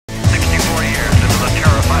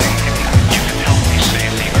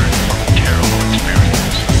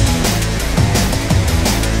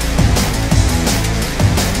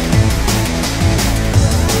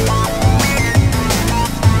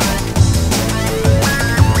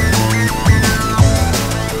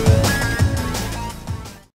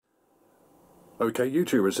Okay,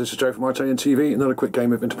 YouTubers, this is Joe from ArtAlienTV. Another quick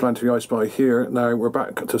game of Interplanetary I Spy here. Now we're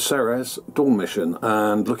back to Ceres Dawn mission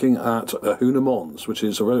and looking at Ahuna Mons, which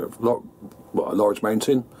is a large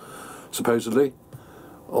mountain, supposedly,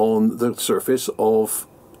 on the surface of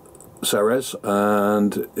Ceres,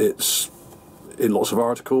 and it's in lots of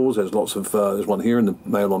articles. There's lots of there's one here in the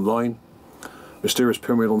Mail Online. Mysterious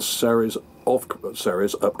pyramid on Ceres, of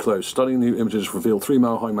Ceres, up close. Stunning new images reveal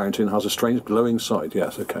 3-mile-high mountain has a strange glowing side.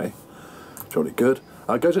 Yes, okay. Really good.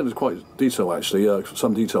 It goes into quite detail actually,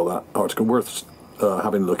 some detail, that article, worth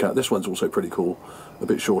having a look at. This one's also pretty cool, a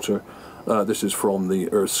bit shorter. This is from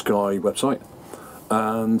the Earth Sky website,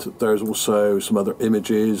 and there's also some other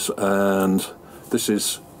images, and this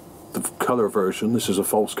is the colour version. This is a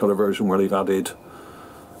false colour version where they've added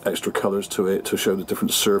extra colours to it to show the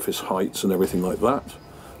different surface heights and everything like that.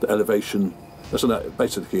 The elevation, that's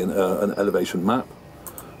basically an elevation map.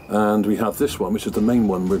 And we have this one, which is the main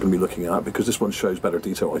one we're going to be looking at, because this one shows better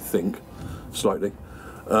detail, I think, slightly.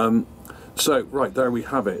 So, right, there we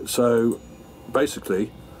have it. So,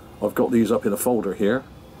 basically, I've got these up in a folder here.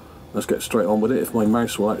 Let's get straight on with it, if my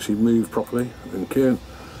mouse will actually move properly. Thank you.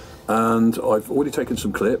 And I've already taken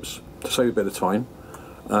some clips to save a bit of time,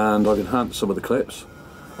 and I've enhanced some of the clips.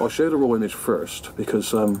 I'll show the raw image first,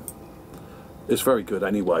 because it's very good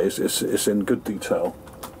anyway. It's in good detail.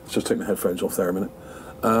 Let's just take my headphones off there a minute.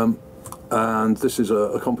 And this is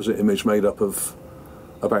a composite image made up of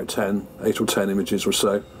about 8 or 10 images or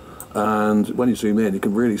so, and when you zoom in you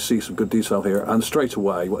can really see some good detail here, and straight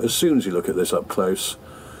away, as soon as you look at this up close,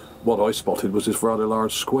 what I spotted was this rather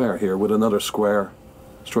large square here with another square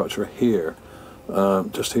structure here,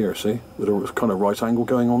 just here, see, with a kind of right angle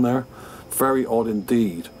going on there. Very odd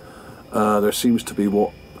indeed. There seems to be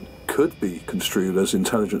what could be construed as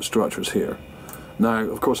intelligent structures here. Now,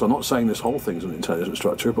 of course, I'm not saying this whole thing's an intelligent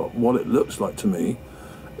structure, but what it looks like to me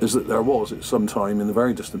is that there was, at some time in the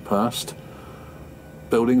very distant past,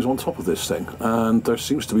 buildings on top of this thing, and there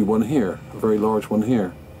seems to be one here, a very large one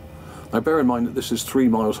here. Now, bear in mind that this is 3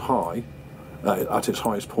 miles high at its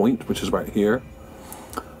highest point, which is about here.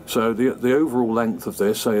 So the overall length of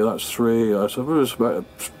this, say that's it's about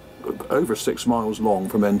over 6 miles long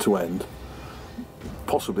from end to end,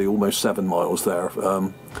 possibly almost 7 miles there.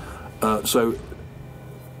 So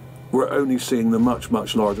we're only seeing the much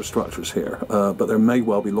larger structures here, but there may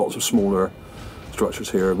well be lots of smaller structures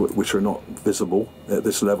here which are not visible at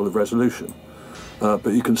this level of resolution.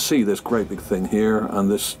 But you can see this great big thing here, and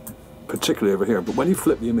this particularly over here. But when you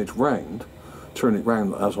flip the image round, turn it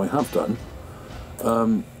round as I have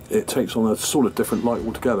done, it takes on a sort of different light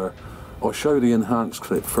altogether. I'll show the enhanced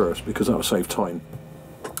clip first, because that will save time.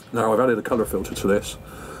 Now, I've added a colour filter to this,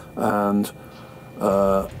 and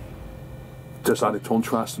just added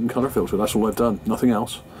contrast and colour filter. That's all I've done, nothing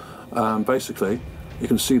else. Basically, you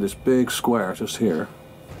can see this big square just here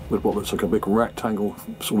with what looks like a big rectangle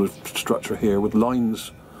sort of structure here with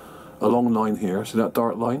lines, a long line here, see that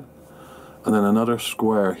dark line? And then another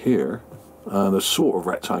square here, and a sort of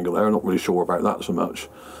rectangle there. I'm not really sure about that so much,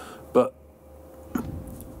 but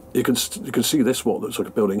you can see this, what looks like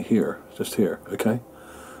a building here, just here, okay?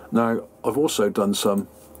 Now, I've also done some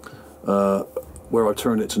where I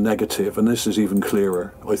turned it to negative, and this is even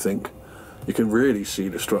clearer, I think. You can really see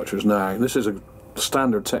the structures now. And this is a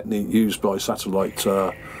standard technique used by satellite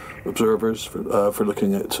observers for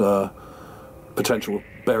looking at potential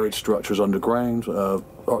buried structures underground.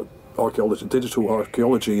 Archaeology, digital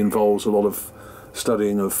archaeology involves a lot of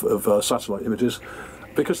studying of satellite images,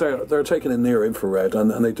 because they're taken in near infrared,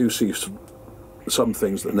 and they do see some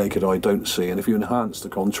things that naked eye don't see. And if you enhance the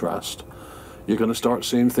contrast, you're going to start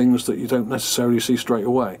seeing things that you don't necessarily see straight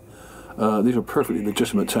away. These are perfectly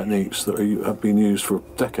legitimate techniques that have been used for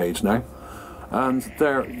decades now. And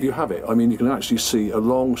there you have it. I mean, you can actually see a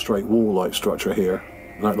long straight wall-like structure here,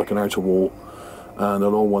 like an outer wall, and a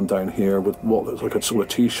long one down here with what looks like a sort of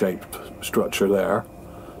T-shaped structure there.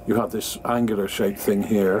 You have this angular shaped thing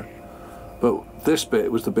here, but this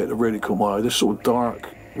bit was the bit that really caught my eye, this sort of dark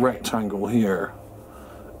rectangle here,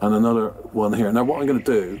 and another one here. Now, what I'm going to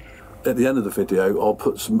do at the end of the video, I'll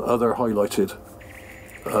put some other highlighted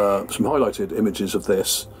images of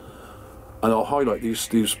this, and I'll highlight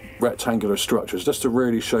these rectangular structures just to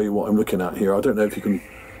really show you what I'm looking at here. I don't know if you can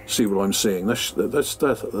see what I'm seeing. Let's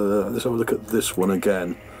have a look at this one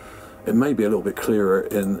again. It may be a little bit clearer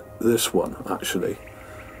in this one actually,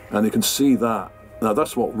 and you can see that. Now,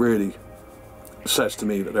 that's what really says to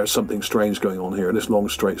me that there's something strange going on here, this long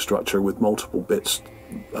straight structure with multiple bits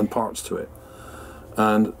and parts to it.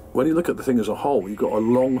 And when you look at the thing as a whole, you've got a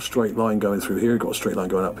long straight line going through here, you've got a straight line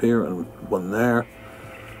going up here, and one there.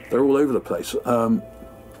 They're all over the place.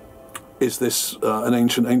 Is this an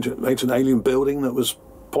ancient alien building that was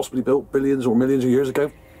possibly built billions or millions of years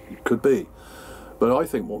ago? Could be. But I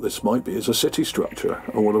think what this might be is a city structure,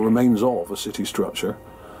 or the remains of a city structure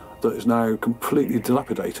that is now completely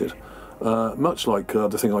dilapidated. Much like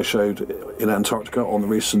the thing I showed in Antarctica on the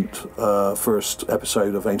recent first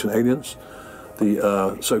episode of Ancient Aliens,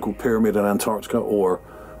 the so-called pyramid in Antarctica, or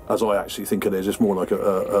as I actually think it is, it's more like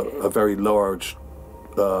a very large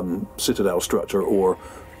citadel structure or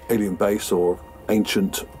alien base or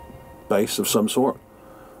ancient base of some sort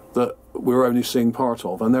that we're only seeing part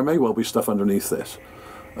of, and there may well be stuff underneath this.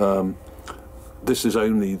 This is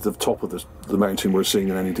only the top of the mountain we're seeing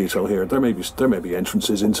in any detail here. There may be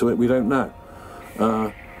entrances into it, we don't know.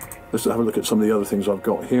 Let's have a look at some of the other things I've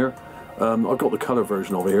got here. I've got the colour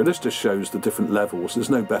version of it here. This just shows the different levels. There's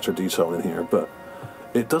no better detail in here, but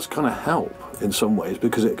it does kind of help in some ways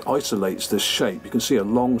because it isolates this shape. You can see a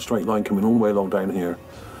long straight line coming all the way along down here,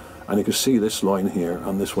 and you can see this line here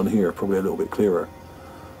and this one here probably a little bit clearer.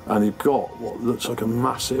 And you've got what looks like a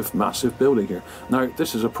massive, massive building here. Now,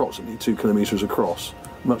 this is approximately 2 kilometres across,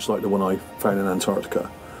 much like the one I found in Antarctica.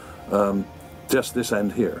 Just this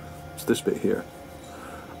end here, it's this bit here.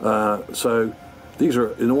 So these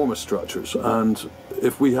are enormous structures, and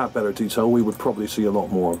if we had better detail, we would probably see a lot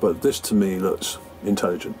more. But this, to me, looks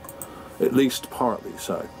intelligent, at least partly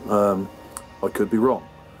so. I could be wrong.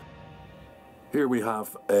 Here we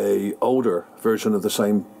have an older version of the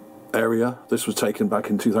same area. This was taken back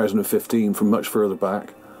in 2015 from much further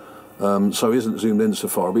back, so it isn't zoomed in so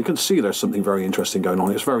far, but you can see there's something very interesting going on.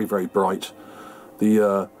 It's very, very bright.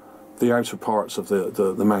 The outer parts of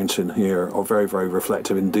the mountain here are very, very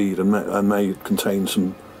reflective indeed, and may contain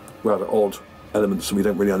some rather odd elements that we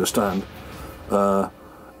don't really understand.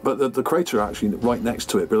 But the crater actually right next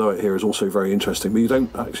to it, below it here, is also very interesting, but you don't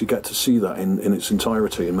actually get to see that in its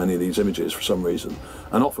entirety in many of these images for some reason.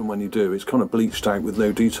 And often when you do, it's kind of bleached out with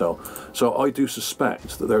no detail. So I do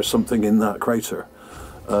suspect that there's something in that crater,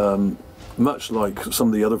 much like some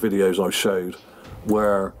of the other videos I've showed,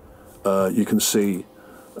 where you can see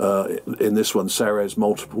in this one, Ceres,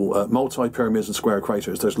 multi-pyramids and square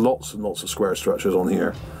craters. There's lots and lots of square structures on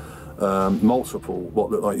here. Multiple, what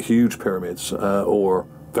look like huge pyramids, or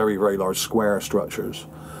very, very large square structures.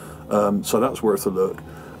 So that's worth a look.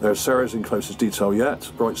 There's Ceres in closest detail yet,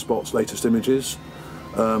 Bright Spot's latest images.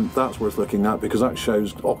 That's worth looking at because that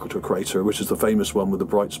shows Ahuna crater, which is the famous one with the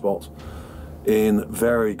bright spot, in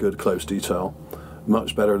very good close detail.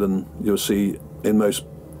 Much better than you'll see in most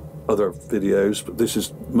other videos, but this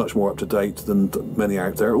is much more up to date than many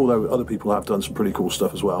out there, although other people have done some pretty cool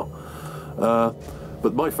stuff as well.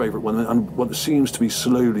 But my favourite one, and what seems to be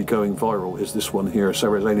slowly going viral, is this one here,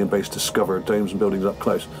 Ceres alien base discovered, domes and buildings up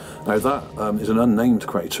close. Now that is an unnamed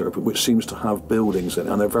crater, but which seems to have buildings in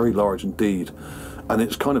it, and they're very large indeed. And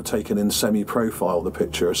it's kind of taken in semi-profile, the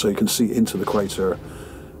picture, so you can see into the crater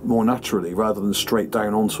more naturally rather than straight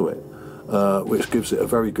down onto it, which gives it a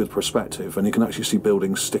very good perspective. And you can actually see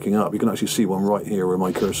buildings sticking up. You can actually see one right here where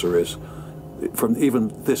my cursor is. From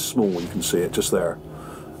even this small, you can see it just there,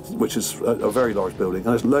 which is a very large building,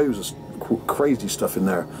 and there's loads of crazy stuff in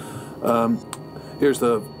there. Here's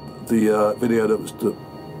the video that was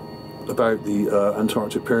about the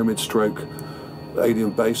Antarctic pyramid stroke alien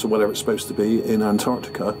base, or whatever it's supposed to be, in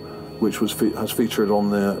Antarctica, which has featured on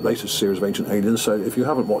the latest series of Ancient Aliens. So if you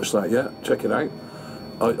haven't watched that yet, check it out.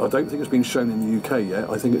 I don't think it's been shown in the UK yet.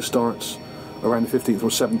 I think it starts around the 15th or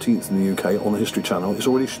 17th in the UK on the History Channel. It's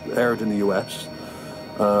already aired in the US.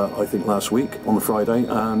 I think last week on the Friday,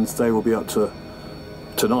 and they will be up to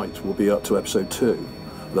tonight. We'll be up to episode 2.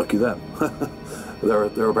 Lucky them.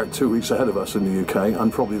 they're about 2 weeks ahead of us in the UK,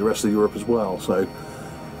 and probably the rest of Europe as well. So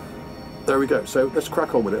there we go. So let's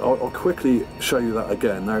crack on with it. I'll quickly show you that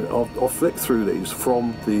again. Now I'll flick through these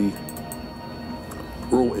from the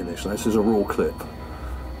raw image. Now this is a raw clip.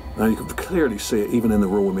 Now you can clearly see it even in the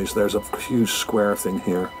raw image. There's a huge square thing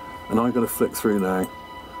here, and I'm going to flick through now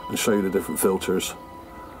and show you the different filters.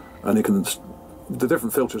 And the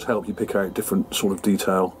different filters help you pick out different sort of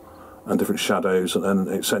detail and different shadows, and then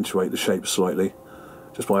accentuate the shapes slightly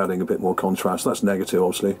just by adding a bit more contrast. That's negative,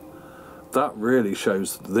 obviously. That really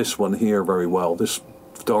shows this one here very well. This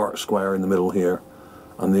dark square in the middle here,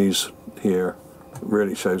 and these here,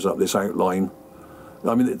 really shows up this outline.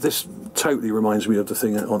 I mean, this totally reminds me of the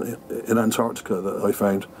thing in Antarctica that I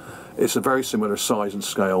found. It's a very similar size and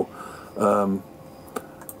scale,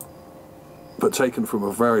 but taken from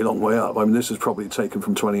a very long way up. I mean, this is probably taken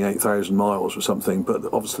from 28,000 miles or something, but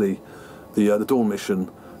obviously the Dawn mission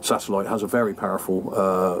satellite has a very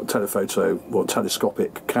powerful telephoto, or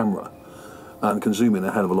telescopic camera, and can zoom in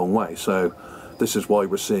a hell of a long way. So this is why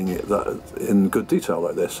we're seeing it in good detail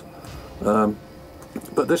like this.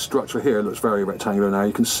 But this structure here looks very rectangular now.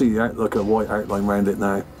 You can see like a white outline around it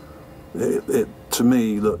now. It to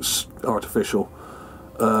me looks artificial,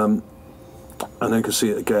 and then you can see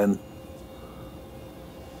it again.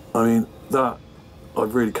 I mean, that I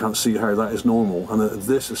really can't see how that is normal, and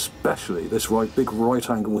this especially, this big right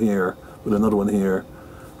angle here with another one here,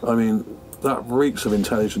 I mean, that reeks of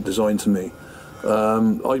intelligent design to me.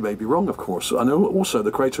 I may be wrong, of course. I know also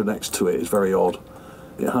the crater next to it is very odd.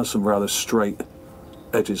 It has some rather straight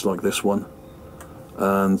edges like this one,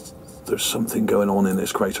 and there's something going on in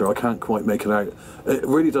this crater. I can't quite make it out. It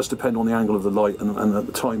really does depend on the angle of the light and at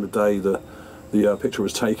the time of day the picture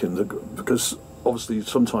was taken, because obviously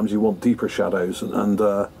sometimes you want deeper shadows, and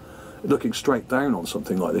looking straight down on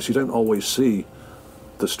something like this, you don't always see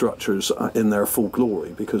the structures in their full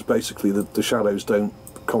glory, because basically the shadows don't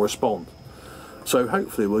correspond. So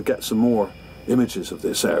hopefully we'll get some more images of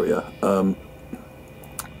this area,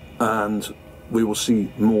 and we will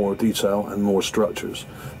see more detail and more structures.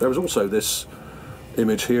 There was also this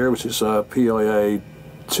image here, which is PIA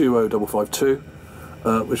 20552,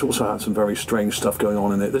 which also had some very strange stuff going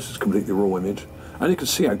on in it. This is a completely raw image, and you can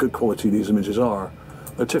see how good quality these images are.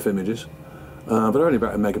 They're TIFF images, but they're only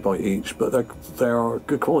about a megabyte each, but they are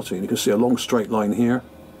good quality. And you can see a long straight line here,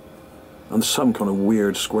 and some kind of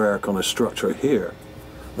weird square kind of structure here.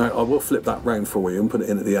 Now I will flip that round for you and put it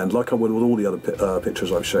in at the end, like I would with all the other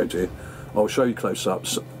pictures I've showed you. I'll show you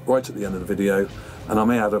close-ups right at the end of the video, and I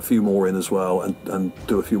may add a few more in as well, and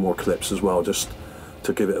do a few more clips as well, just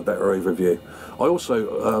to give it a better overview. I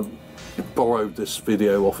also borrowed this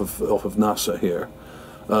video off of NASA here.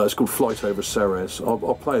 It's called Flight Over Ceres.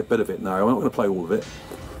 I'll play a bit of it now. I'm not going to play all of it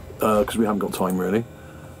because we haven't got time really.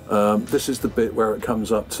 This is the bit where it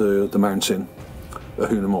comes up to the mountain,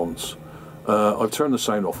 Ahuna Mons. I've turned the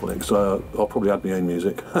sound off on it because I'll probably add my own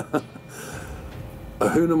music.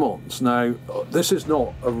 Ahuna Mons. Now, this is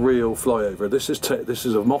not a real flyover. This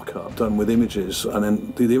is a mock-up done with images, and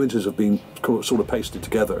then the images have been sort of pasted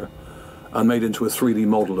together and made into a 3D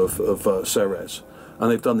model of Ceres. And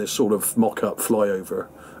they've done this sort of mock-up flyover,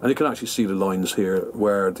 and you can actually see the lines here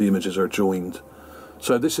where the images are joined.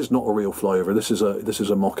 So this is not a real flyover. This is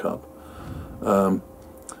a mock-up.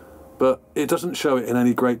 But it doesn't show it in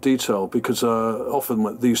any great detail, because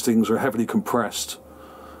often these things are heavily compressed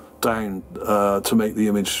down to make the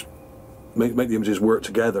image make the images work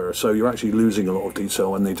together, so you're actually losing a lot of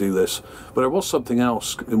detail when they do this. But there was something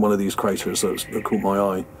else in one of these craters that caught my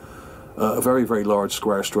eye, a very, very large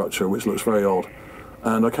square structure which looks very odd,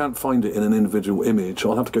 and I can't find it in an individual image.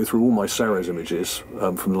 I'll have to go through all my Ceres images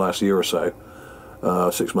from the last year or so,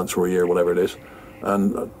 6 months or a year, whatever it is,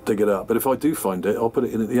 and dig it up. But if I do find it, I'll put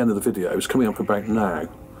it in at the end of the video. It's coming up about now.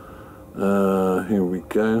 Here we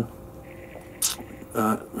go.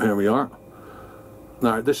 Here we are.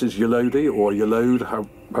 Now this is Yelodi, or Yelode,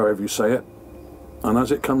 however you say it, and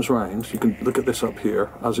as it comes round, you can look at this up here,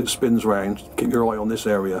 as it spins round, keep your eye on this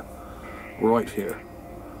area, right here.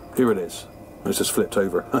 Here it is. It's just flipped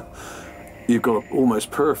over. You've got an almost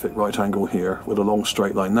perfect right angle here with a long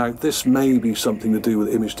straight line. Now this may be something to do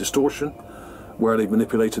with image distortion, where they've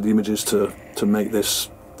manipulated the images to make this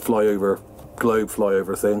flyover, globe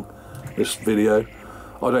flyover thing, this video.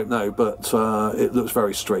 I don't know, but it looks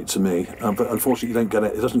very straight to me. But unfortunately, you don't get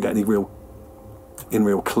it. It doesn't get any real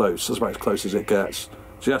close. That's about as close as it gets,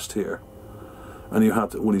 just here. And you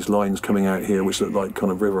have all these lines coming out here, which look like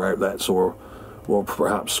kind of river outlets, or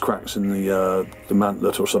perhaps cracks in the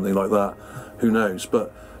mantlet or something like that. Who knows?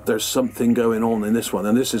 But there's something going on in this one,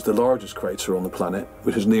 and this is the largest crater on the planet,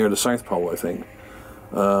 which is near the South Pole, I think.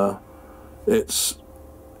 It's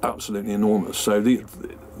absolutely enormous. So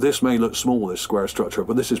this may look small, this square structure,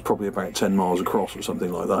 but this is probably about 10 miles across or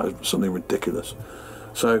something like that, something ridiculous.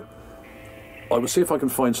 So I will see if I can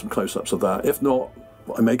find some close-ups of that. If not,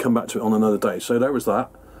 I may come back to it on another day. So there was that.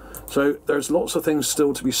 So there's lots of things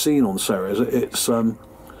still to be seen on Ceres. It's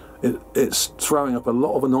throwing up a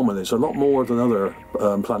lot of anomalies, a lot more than other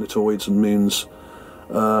planetoids and moons.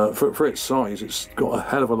 For its size, it's got a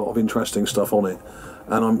hell of a lot of interesting stuff on it,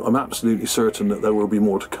 and I'm absolutely certain that there will be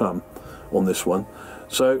more to come on this one.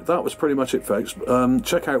 So that was pretty much it, folks.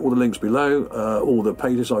 Check out all the links below, all the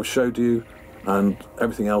pages I've showed you, and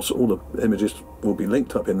everything else. All the images will be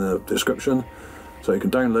linked up in the description, so you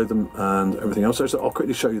can download them and everything else. So I'll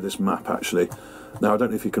quickly show you this map, actually. Now, I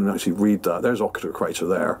don't know if you can actually read that. There's Octa crater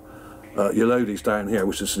there. Yelodi's down here,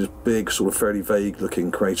 which is this big, sort of fairly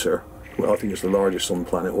vague-looking crater. Well, I think it's the largest on the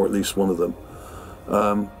planet, or at least one of them.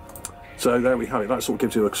 So there we have it. That sort of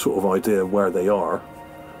gives you a sort of idea of where they are.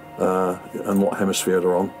 And what hemisphere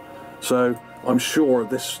they're on. So I'm sure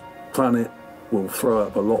this planet will throw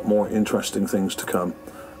up a lot more interesting things to come,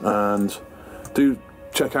 And do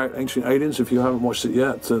check out Ancient Aliens if you haven't watched it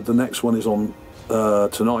yet. The next one is on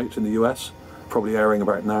tonight in the US, probably airing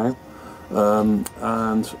about now.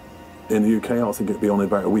 And in the UK, I think it'll be on in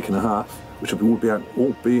about a week and a half, which will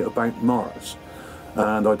all be about Mars.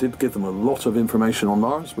 And I did give them a lot of information on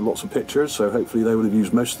Mars with lots of pictures, so hopefully they would have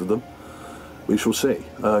used most of them. We shall see.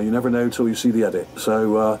 You never know till you see the edit.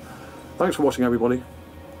 So thanks for watching, everybody.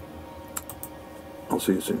 I'll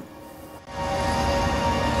see you soon.